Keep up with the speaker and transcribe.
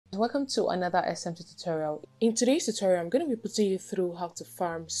Welcome to another SMT tutorial. In today's tutorial, I'm going to be putting you through how to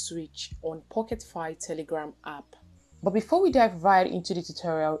farm Switch on Pocketfi Telegram app. But before we dive right into the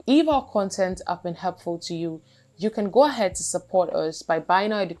tutorial, if our content have been helpful to you, you can go ahead to support us by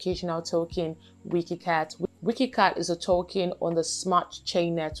buying our educational token, WikiCat. WikiCat is a token on the Smart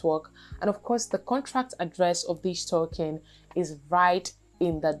Chain Network, and of course, the contract address of this token is right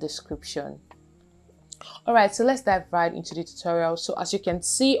in the description. Alright, so let's dive right into the tutorial. So as you can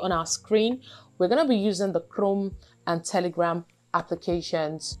see on our screen, we're going to be using the Chrome and Telegram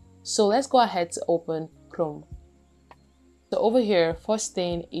applications. So let's go ahead to open Chrome. So over here, first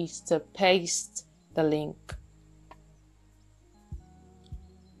thing is to paste the link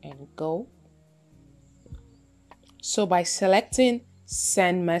and go. So by selecting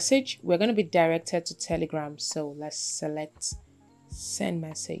send message, we're going to be directed to Telegram. So let's select send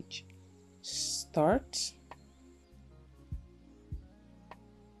message. Start.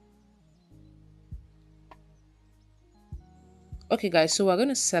 Okay guys, so we're going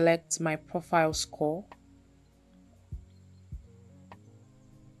to select my profile score.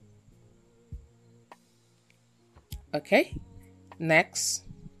 Okay, next.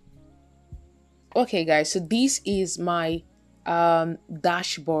 Okay guys, so this is my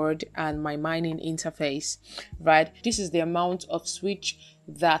dashboard and my mining interface, right? This is the amount of Switch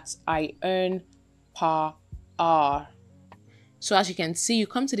that I earn per hour. So as you can see, you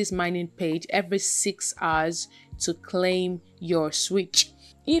come to this mining page every 6 hours to claim your Switch.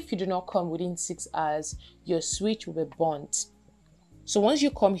 If you do not come within 6 hours, your Switch will be burnt. So once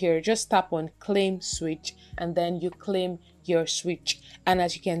you come here, just tap on claim Switch and then you claim your Switch. And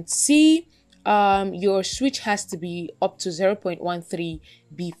as you can see, your Switch has to be up to 0.13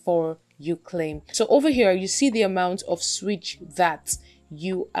 before you claim. So over here, you see the amount of Switch that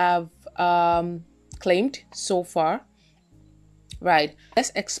you have claimed so far. Right,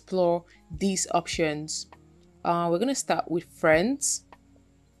 let's explore these options. We're going to start with friends.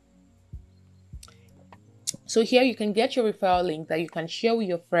 So here you can get your referral link that you can share with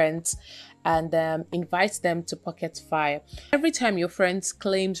your friends and invite them to Pocketfi. Every time your friends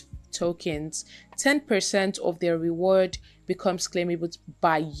claims tokens, 10% of their reward becomes claimable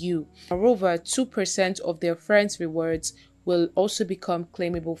by you. Moreover, 2% of their friends' rewards will also become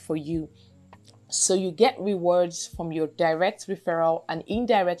claimable for you. So you get rewards from your direct referral and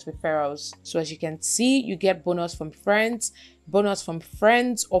indirect referrals. So as you can see, you get bonus from friends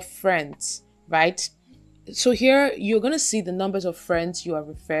of friends, right? So here you're going to see the numbers of friends you have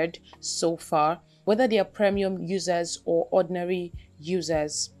referred so far, whether they are premium users or ordinary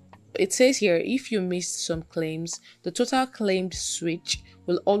users. It says here, if you missed some claims, the total claimed Switch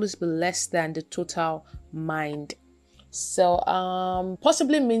will always be less than the total mined. So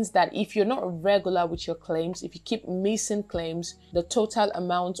possibly means that if you're not regular with your claims, if you keep missing claims, the total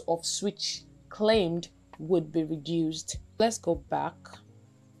amount of Switch claimed would be reduced. Let's go back.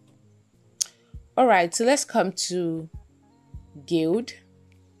 All right, so let's come to guild.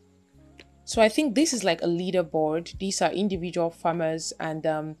 So I think this is like a leaderboard. These are individual farmers,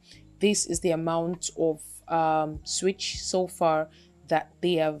 and this is the amount of Switch so far that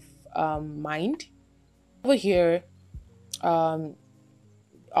they have mined. Over here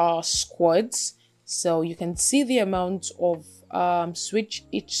are squads, so you can see the amount of Switch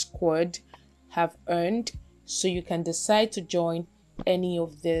each squad have earned, so you can decide to join any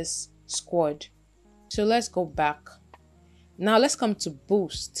of this squad. So let's go back. Now let's come to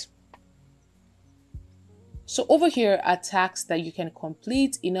boost. So over here are tasks that you can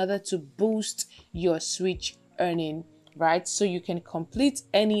complete in order to boost your Switch earning, right? So you can complete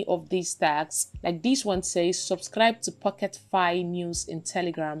any of these tasks. Like this one says, subscribe to Pocketfi news in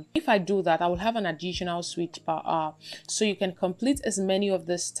Telegram. If I do that, I will have an additional Switch per hour. So you can complete as many of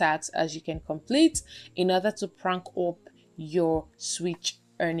these tasks as you can complete in order to crank up your Switch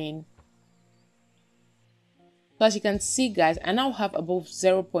earning. So as you can see guys, I now have above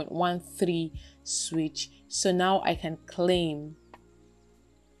 0.13 Switch. So now I can claim.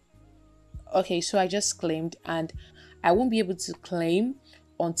 Okay, so I just claimed and I won't be able to claim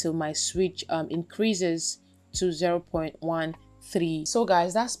until my Switch increases to 0.13. So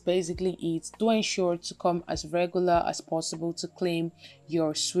guys, that's basically it. Do ensure to come as regular as possible to claim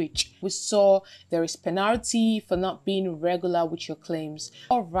your Switch. We saw there is penalty for not being regular with your claims.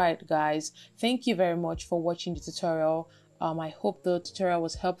 All right guys, thank you very much for watching the tutorial. I hope the tutorial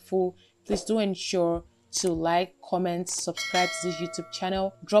was helpful. Please do ensure to like, comment, subscribe to this YouTube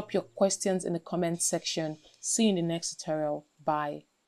channel. Drop your questions in the comment section. See you in the next tutorial. Bye.